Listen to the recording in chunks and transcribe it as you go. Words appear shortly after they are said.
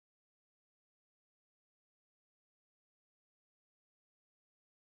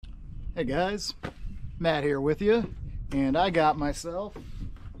Hey guys, Matt here with you, and I got myself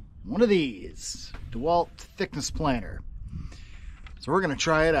one of these DeWalt thickness planer. So we're gonna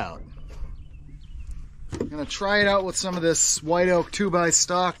try it out. I'm gonna try it out with some of this white oak 2x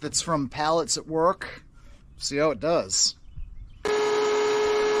stock that's from pallets at work. See how it does.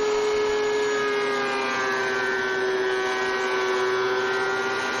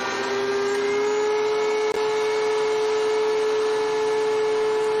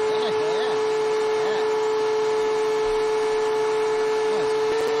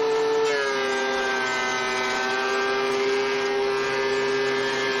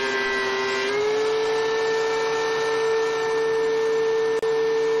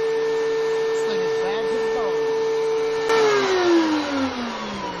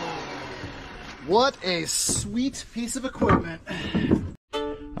 What a sweet piece of equipment.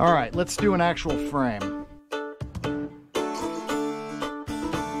 All right, let's do an actual frame.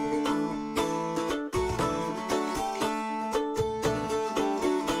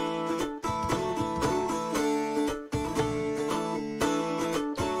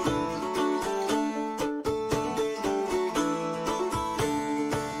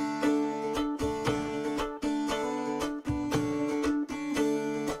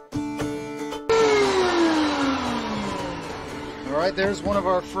 Alright, there's one of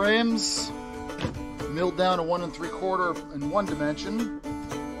our frames, milled down to 1 3/4 in one dimension.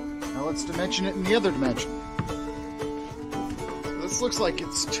 Now let's dimension it in the other dimension. So this looks like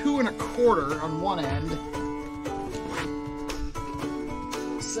it's 2 1/4 on one end.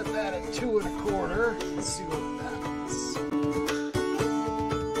 Set that at 2 1/4. Let's see what happens.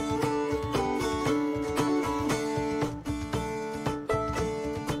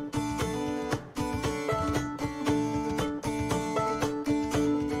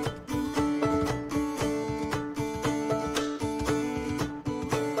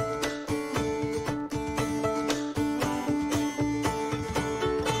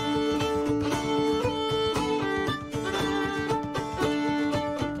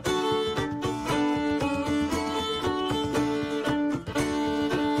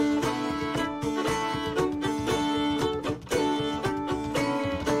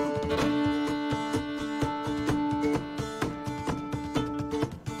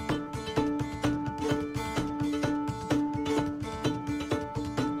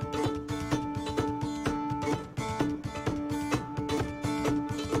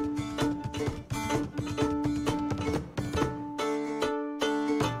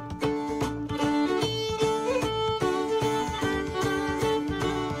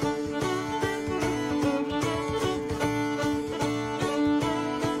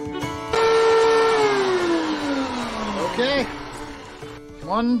 Okay,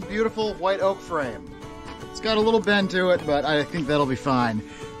 one beautiful white oak frame. It's got a little bend to it, but I think that'll be fine.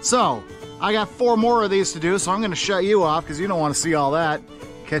 So, I got 4 more of these to do, so I'm going to shut you off because you don't want to see all that.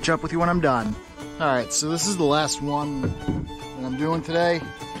 Catch up with you when I'm done. Alright, so this is the last one that I'm doing today. You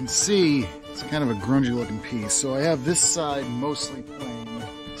can see it's kind of a grungy looking piece. So I have this side mostly plain.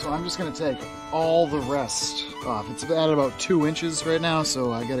 So I'm just going to take all the rest off. It's at about 2 inches right now,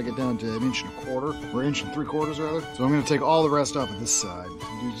 so I got to get down to 1 1/4 or 1 3/4 rather. So I'm going to take all the rest off of this side.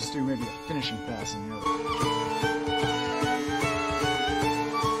 Just do maybe a finishing pass on the other.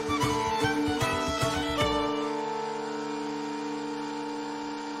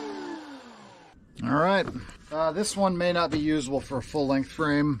 Alright, this one may not be usable for a full-length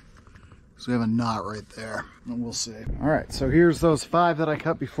frame, so we have a knot right there, and we'll see. Alright, so here's those 5 that I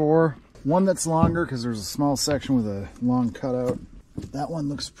cut before. One that's longer, because there's a small section with a long cutout. That one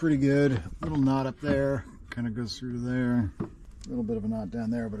looks pretty good. Little knot up there, kind of goes through to there. A little bit of a knot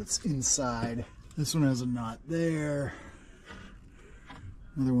down there, but it's inside. This one has a knot there.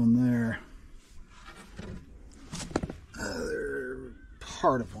 Another one there.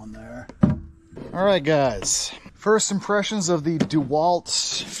 Part of one there. Alright guys, first impressions of the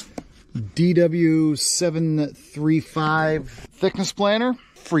DeWalt DW735 thickness planer.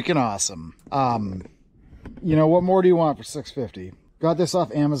 Freaking awesome. You know, what more do you want for $6.50? Got this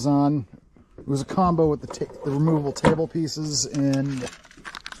off Amazon. It was a combo with the removable table pieces and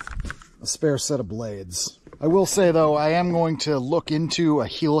a spare set of blades. I will say though, I am going to look into a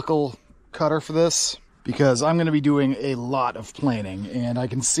helical cutter for this, because I'm going to be doing a lot of planing, and I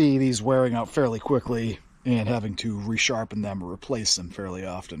can see these wearing out fairly quickly and having to resharpen them or replace them fairly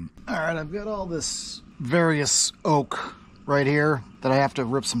often. Alright, I've got all this various oak right here that I have to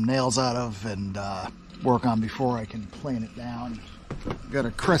rip some nails out of and work on before I can plane it down. I've got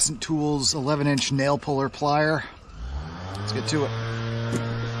a Crescent Tools 11-inch nail puller plier. Let's get to it.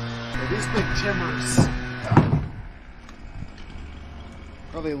 So these big timbers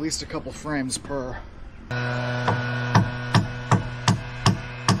Probably at least a couple frames per.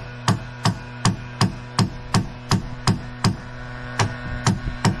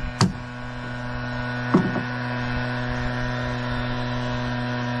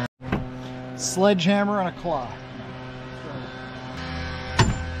 Sledgehammer and a claw.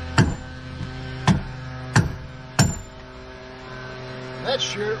 That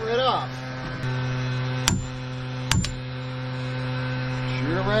sheared it right off.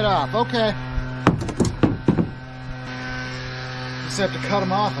 Sheared it right off. Okay. Just have to cut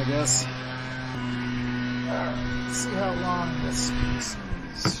them off, I guess. Alright, let's see how long this piece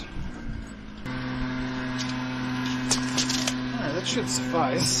is. Alright, that should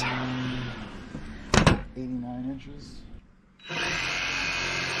suffice. 89 inches.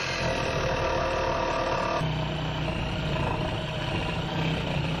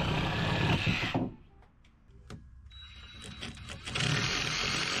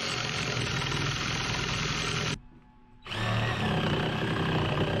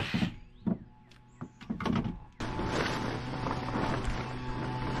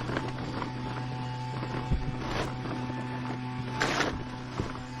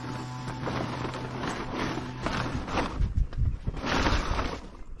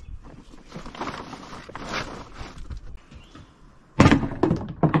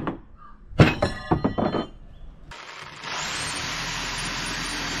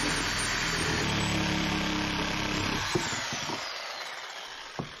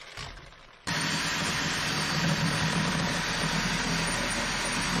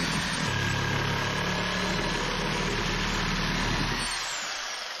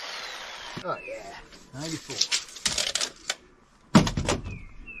 Oh yeah, 94.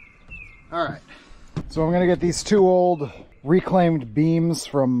 All right, so I'm gonna get these two old reclaimed beams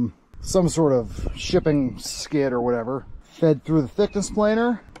from some sort of shipping skid or whatever, fed through the thickness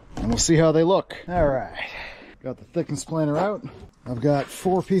planer, and we'll see how they look. All right, got the thickness planer out. I've got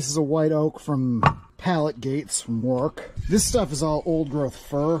 4 pieces of white oak from pallet gates from work. This stuff is all old growth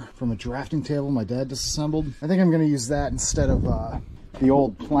fir from a drafting table my dad disassembled. I think I'm gonna use that instead of the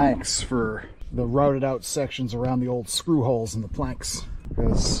old planks for the routed out sections around the old screw holes in the planks,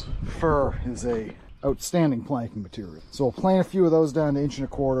 because fir is a outstanding planking material. So we'll plane a few of those down to 1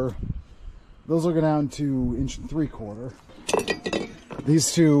 1/4. Those will go down to 1 3/4.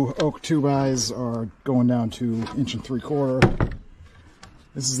 These 2 oak 2x are going down to 1 3/4.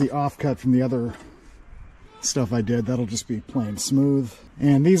 This is the offcut from the other stuff I did. That'll just be plain smooth.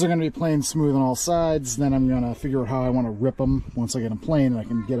 And these are going to be plain smooth on all sides. Then I'm going to figure out how I want to rip them once I get them plain and I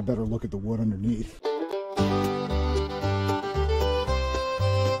can get a better look at the wood underneath.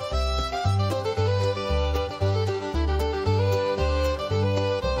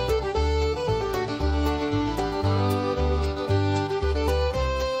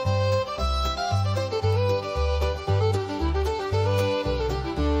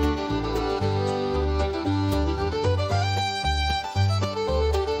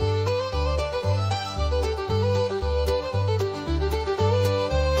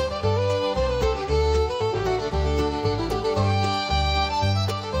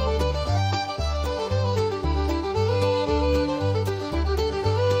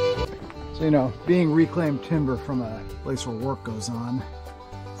 So, you know, being reclaimed timber from a place where work goes on,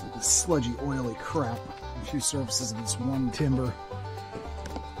 it's like this sludgy, oily crap. A few surfaces of this one timber,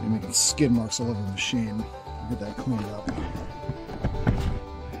 they're making skid marks all over the machine. I'll get that cleaned up.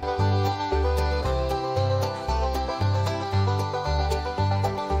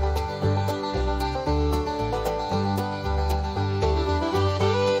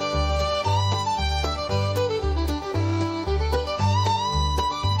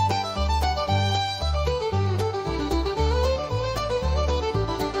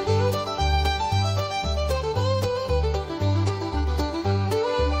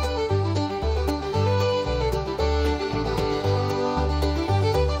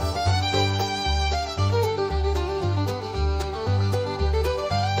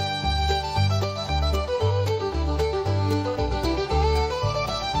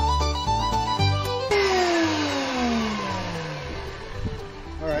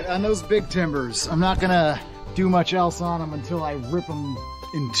 On those big timbers, I'm not gonna do much else on them until I rip them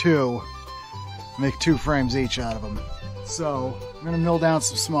in 2, make 2 frames each out of them. So I'm gonna mill down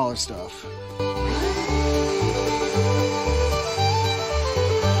some smaller stuff.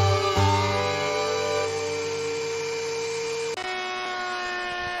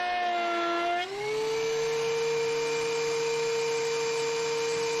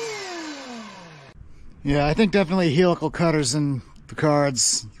 Yeah, I think definitely helical cutters in the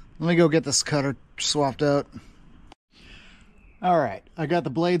cards. Let me go get this cutter swapped out. All right, I got the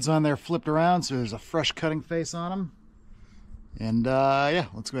blades on there flipped around so there's a fresh cutting face on them. And yeah,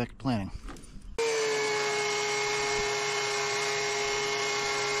 let's go back to planning.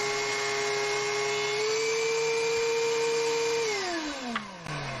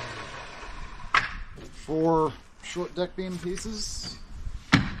 Four short deck beam pieces.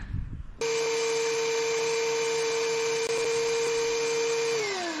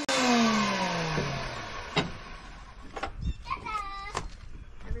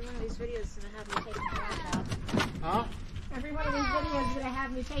 Huh? Every one of these videos is going to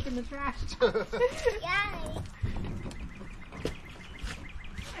have me taking the trash. Yay!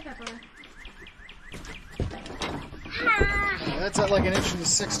 Hi, Pepper. That's at like 1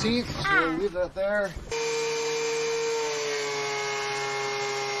 1/16, so we'll leave that there.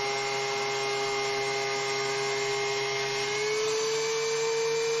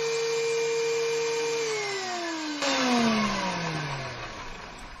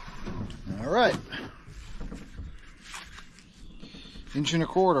 All right. 1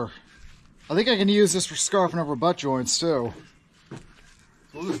 1/4 inch. I think I can use this for scarfing over butt joints too. So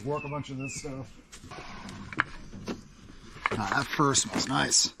we'll just work a bunch of this stuff. Ah, that fur smells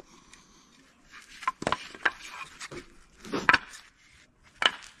nice.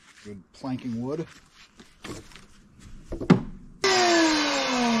 Good planking wood.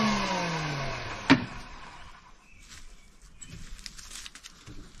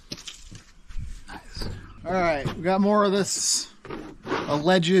 Nice. All right, we got more of this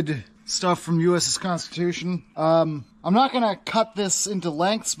alleged stuff from US's Constitution. I'm not going to cut this into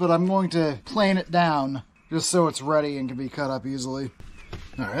lengths, but I'm going to plane it down just so it's ready and can be cut up easily.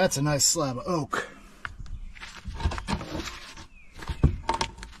 All right, that's a nice slab of oak.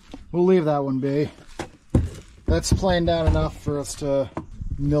 We'll leave that one be. That's planed down enough for us to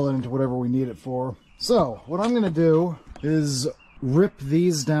mill it into whatever we need it for. So, what I'm going to do is rip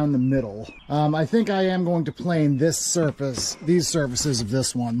these down the middle. I think I am going to plane this surface, these surfaces of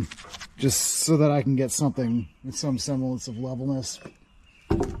this one, just so that I can get something with some semblance of levelness.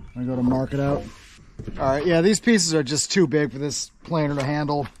 I go to mark it out. All right, yeah, these pieces are just too big for this planer to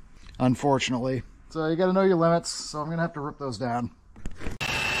handle, unfortunately. So you got to know your limits, so I'm going to have to rip those down.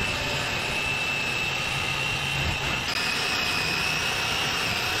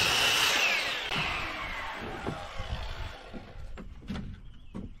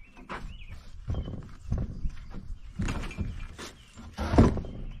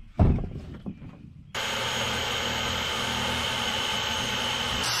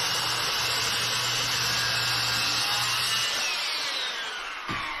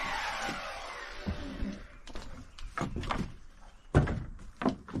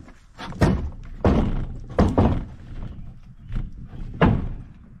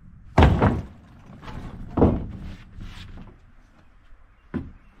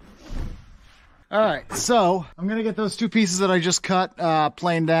 All right, so I'm gonna get those two pieces that I just cut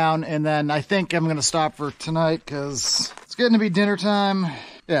planed down, and then I think I'm gonna stop for tonight because it's getting to be dinner time.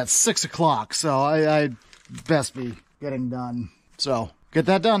 Yeah, it's 6 o'clock, so I best be getting done. So get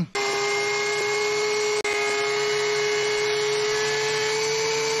that done.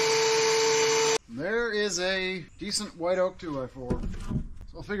 There is a decent white oak 2x4.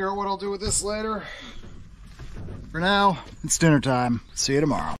 So I'll figure out what I'll do with this later. For now, it's dinner time. See you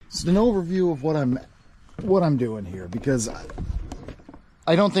tomorrow. Just an overview of what I'm doing here, because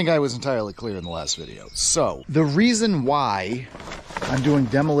I don't think I was entirely clear in the last video. So, the reason why I'm doing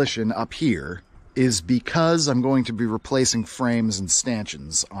demolition up here is because I'm going to be replacing frames and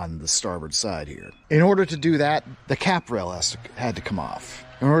stanchions on the starboard side here. In order to do that, the cap rail had to come off.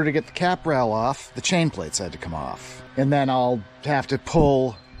 In order to get the cap rail off, the chain plates had to come off. And then I'll have to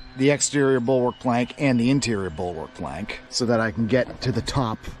pull the exterior bulwark plank and the interior bulwark plank so that I can get to the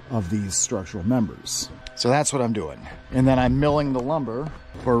top of these structural members. So that's what I'm doing. And then I'm milling the lumber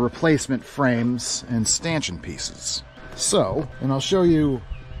for replacement frames and stanchion pieces. So, and I'll show you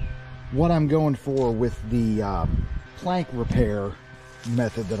what I'm going for with the plank repair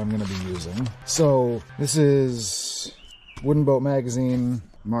method that I'm going to be using. So this is Wooden Boat Magazine,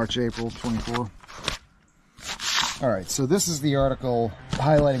 March, April 24. All right, so this is the article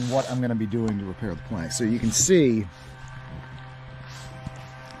highlighting what I'm going to be doing to repair the plank. So you can see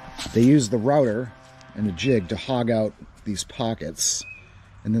they use the router and the jig to hog out these pockets,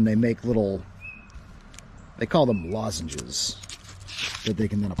 and then they make little, they call them lozenges, that they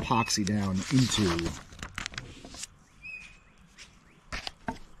can then epoxy down into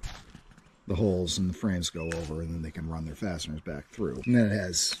the holes and the frames go over, and then they can run their fasteners back through. And then it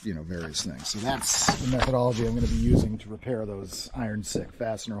has, you know, various things. So that's the methodology I'm going to be using to repair those iron sick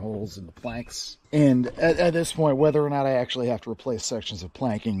fastener holes in the planks. And at this point, whether or not I actually have to replace sections of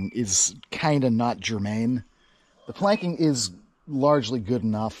planking is kind of not germane. The planking is largely good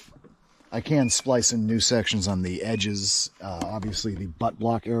enough. I can splice in new sections on the edges. Obviously, the butt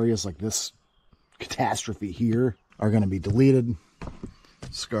block areas like this catastrophe here are going to be deleted,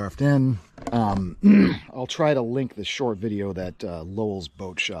 scarfed in. I'll try to link the short video that Lowell's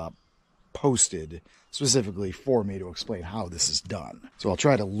Boat Shop posted specifically for me to explain how this is done. So I'll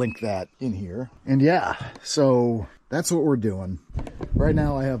try to link that in here. And yeah, so that's what we're doing. Right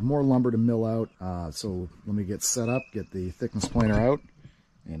now I have more lumber to mill out. So let me get set up, get the thickness planer out,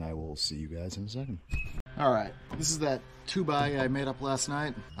 and I will see you guys in a second. All right, this is that 2x I made up last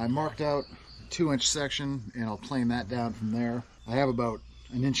night. I marked out a 2-inch section, and I'll plane that down from there. I have about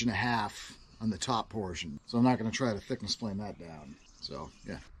 1.5 inches on the top portion, so I'm not going to try to thickness plane that down. So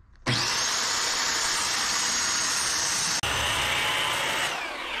yeah.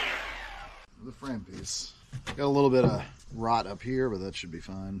 The frame piece. Got a little bit of rot up here, but that should be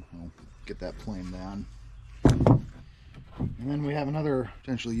fine. I'll get that planed down. And then we have another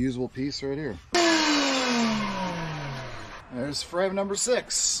potentially usable piece right here. There's frame number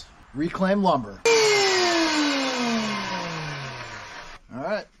 6. Reclaimed lumber.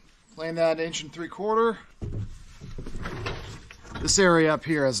 Alright. Plane that 1.75 inches. This area up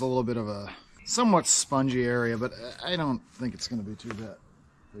here has a little bit of a somewhat spongy area, but I don't think it's going to be too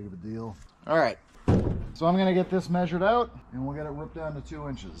big of a deal. Alright. So I'm going to get this measured out, and we'll get it ripped down to 2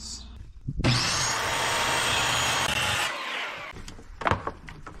 inches.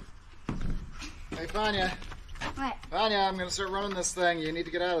 Hey, Fanya. What? Fanya, I'm going to start running this thing. You need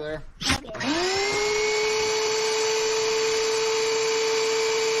to get out of there. Okay.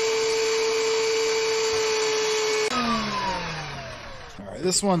 Alright,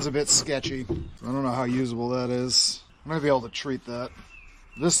 this one's a bit sketchy. I don't know how usable that is. I'm going to be able to treat that.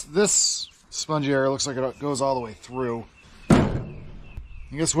 This spongy area looks like it goes all the way through. I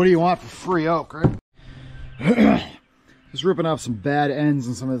guess what do you want for free oak, right? Just ripping off some bad ends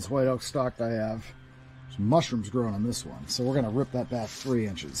in some of this white oak stock that I have. Some mushrooms growing on this one, so we're going to rip that back 3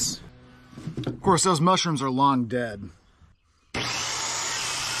 inches. Of course, those mushrooms are long dead.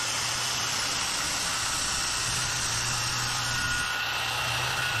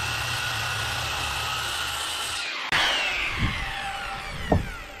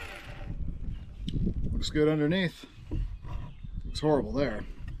 Looks good underneath. Looks horrible there.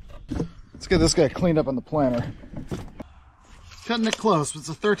 Let's get this guy cleaned up on the planer. Cutting it close, but it's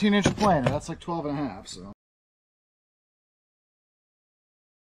a 13-inch planer. That's like 12.5, so.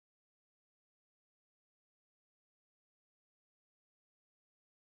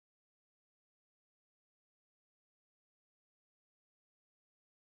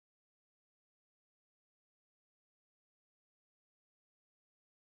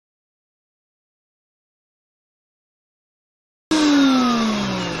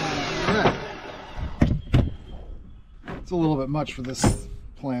 A little bit much for this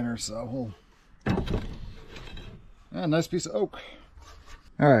planer, so yeah, nice piece of oak.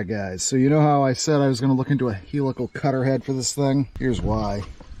 Alright guys, so you know how I said I was going to look into a helical cutter head for this thing? Here's why.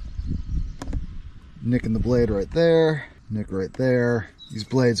 Nicking the blade right there, nick right there. These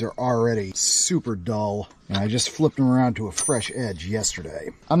blades are already super dull, and I just flipped them around to a fresh edge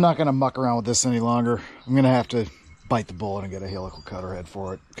yesterday. I'm not going to muck around with this any longer. I'm going to have to bite the bullet and get a helical cutter head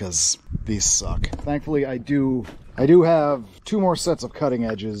for it, because these suck. Thankfully I do have 2 more sets of cutting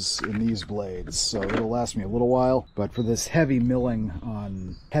edges in these blades, so it'll last me a little while. But for this heavy milling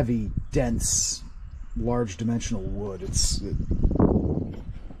on heavy, dense, large dimensional wood, this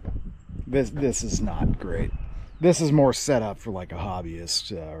is not great. This is more set up for like a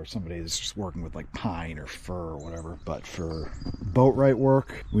hobbyist or somebody that's just working with like pine or fir or whatever. But for boatwright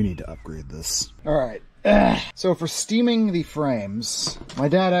work, we need to upgrade this. All right. So for steaming the frames, my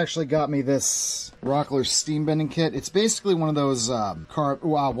dad actually got me this Rockler steam bending kit. It's basically one of those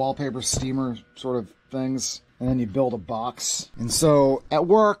wallpaper steamer sort of things, and then you build a box. And so at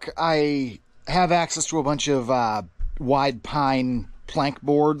work, I have access to a bunch of wide pine plank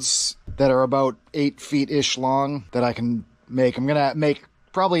boards that are about 8 feet-ish long that I can make. I'm gonna make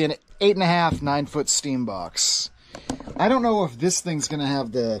probably an 8.5, 9-foot steam box. I don't know if this thing's gonna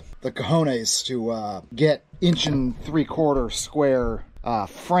have the cojones to get 1.75 inch square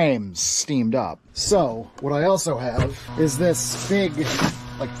frames steamed up. So what I also have is this big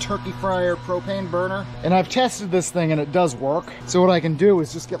like turkey fryer propane burner, and I've tested this thing and it does work. So what I can do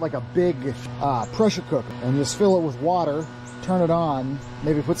is just get like a big pressure cooker and just fill it with water turn it on,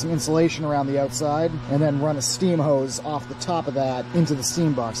 maybe put some insulation around the outside, and then run a steam hose off the top of that into the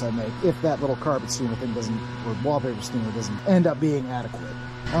steam box I make, if that little carpet steamer thing doesn't, or wallpaper steamer doesn't end up being adequate.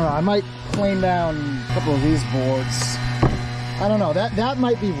 I don't know, I might plane down a couple of these boards. I don't know, that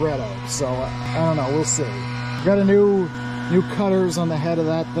might be red oak, so I don't know, we'll see. Got a new cutters on the head of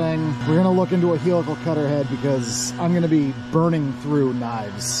that thing. We're gonna look into a helical cutter head because I'm gonna be burning through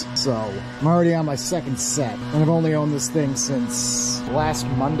knives. So I'm already on my second set, and I've only owned this thing since last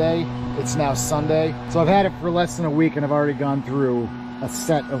Monday. It's now Sunday. So I've had it for less than a week and I've already gone through a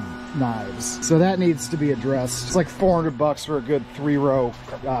set of knives. So that needs to be addressed. It's like $400 for a good 3-row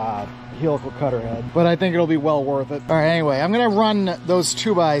helical cutter head, but I think it'll be well worth it. All right, anyway, I'm gonna run those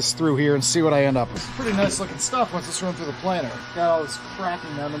 2x through here and see what I end up with. Pretty nice looking stuff once it's run through the planer. Got all this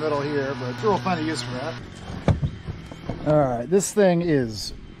cracking down the middle here, but sure we'll find a use for that. All right, this thing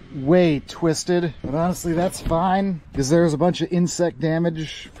is way twisted, but honestly that's fine because there's a bunch of insect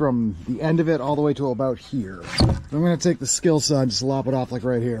damage from the end of it all the way to about here. So I'm gonna take the skill saw and just lop it off like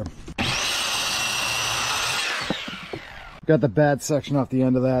right here. Got the bad section off the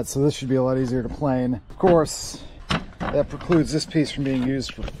end of that, so this should be a lot easier to plane. Of course, that precludes this piece from being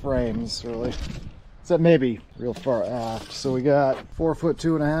used for frames, really. Except maybe real far aft. So we got 4 foot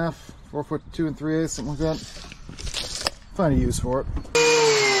 2.5, 4 foot 2 3/8, something like that. Find a use for it.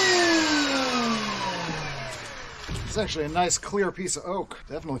 It's actually a nice clear piece of oak.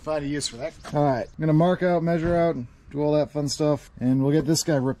 Definitely find a use for that. All right, I'm gonna mark out, measure out, do all that fun stuff, and we'll get this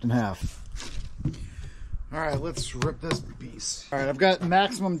guy ripped in half. All right, let's rip this piece. All right, I've got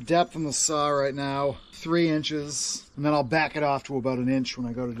maximum depth in the saw right now, 3 inches, and then I'll back it off to about 1 inch when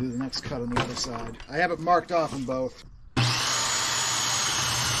I go to do the next cut on the other side. I have it marked off in both.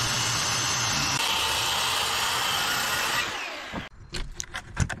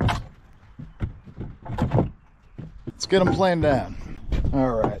 Let's get them planed down.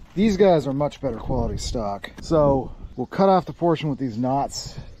 All right, these guys are much better quality stock. So we'll cut off the portion with these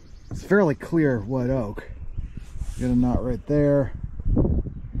knots. It's fairly clear white oak. Get a knot right there.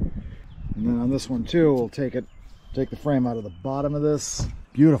 And then on this one too, we'll take the frame out of the bottom of this.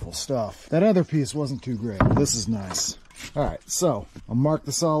 Beautiful stuff. That other piece wasn't too great. This is nice. All right, so I'll mark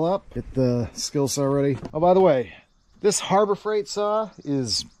this all up, get the skill saw ready. Oh, by the way, this Harbor Freight saw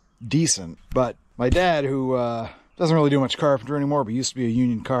is decent, but my dad, who doesn't really do much carpenter anymore, but used to be a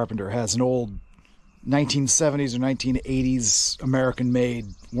union carpenter, has an old 1970s or 1980s American-made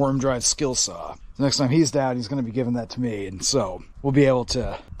worm drive skill saw. The next time he's down, he's going to be giving that to me, and so we'll be able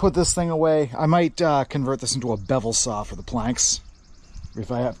to put this thing away. I might convert this into a bevel saw for the planks,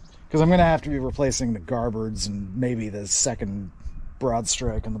 if I have, because I'm going to have to be replacing the garbards and maybe the second broad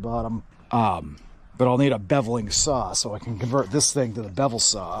strike on the bottom. But I'll need a beveling saw, so I can convert this thing to the bevel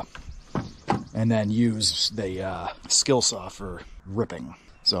saw, and then use the skill saw for ripping.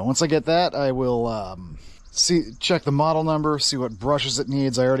 So once I get that, I will check the model number, see what brushes it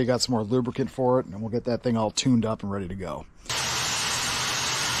needs. I already got some more lubricant for it, and we'll get that thing all tuned up and ready to go.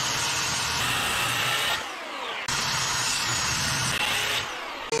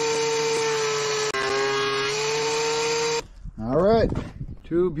 All right,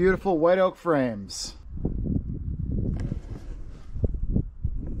 2 beautiful white oak frames.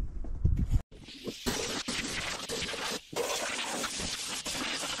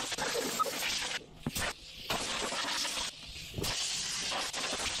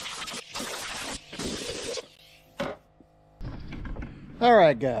 All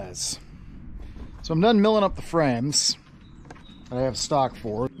right, guys, so I'm done milling up the frames that I have stock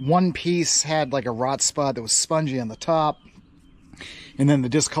for. One piece had like a rot spot that was spongy on the top, and then the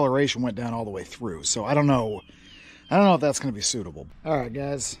discoloration went down all the way through. So I don't know if that's going to be suitable. All right,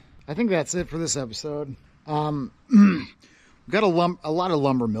 guys, I think that's it for this episode. We've got a lot of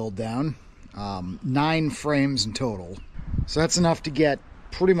lumber milled down, 9 frames in total. So that's enough to get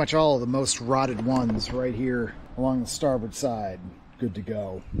pretty much all of the most rotted ones right here along the starboard side good to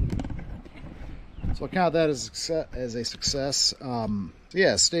go. So I'll count that as a success.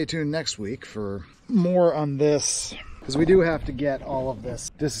 Yeah, stay tuned next week for more on this, because we do have to get all of this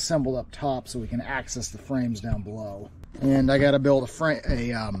disassembled up top so we can access the frames down below. And I got to build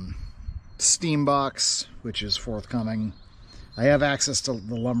a steam box, which is forthcoming. I have access to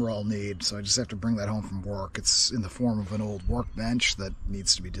the lumber I'll need, so I just have to bring that home from work. It's in the form of an old workbench that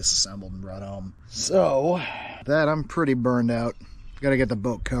needs to be disassembled and brought home. So that, I'm pretty burned out. Got to get the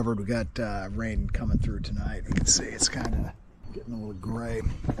boat covered. We got rain coming through tonight. You can see it's kind of getting a little gray.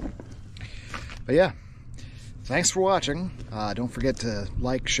 But yeah, thanks for watching. Don't forget to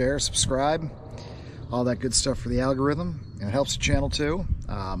like, share, subscribe, all that good stuff for the algorithm. And it helps the channel too.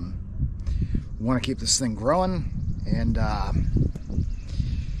 We want to keep this thing growing, And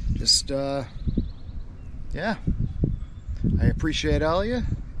yeah, I appreciate all of you,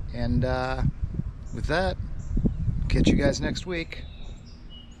 and with that, catch you guys next week.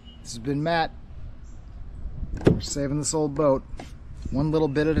 This has been Matt. We're saving this old boat one little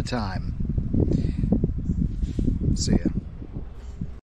bit at a time. See ya.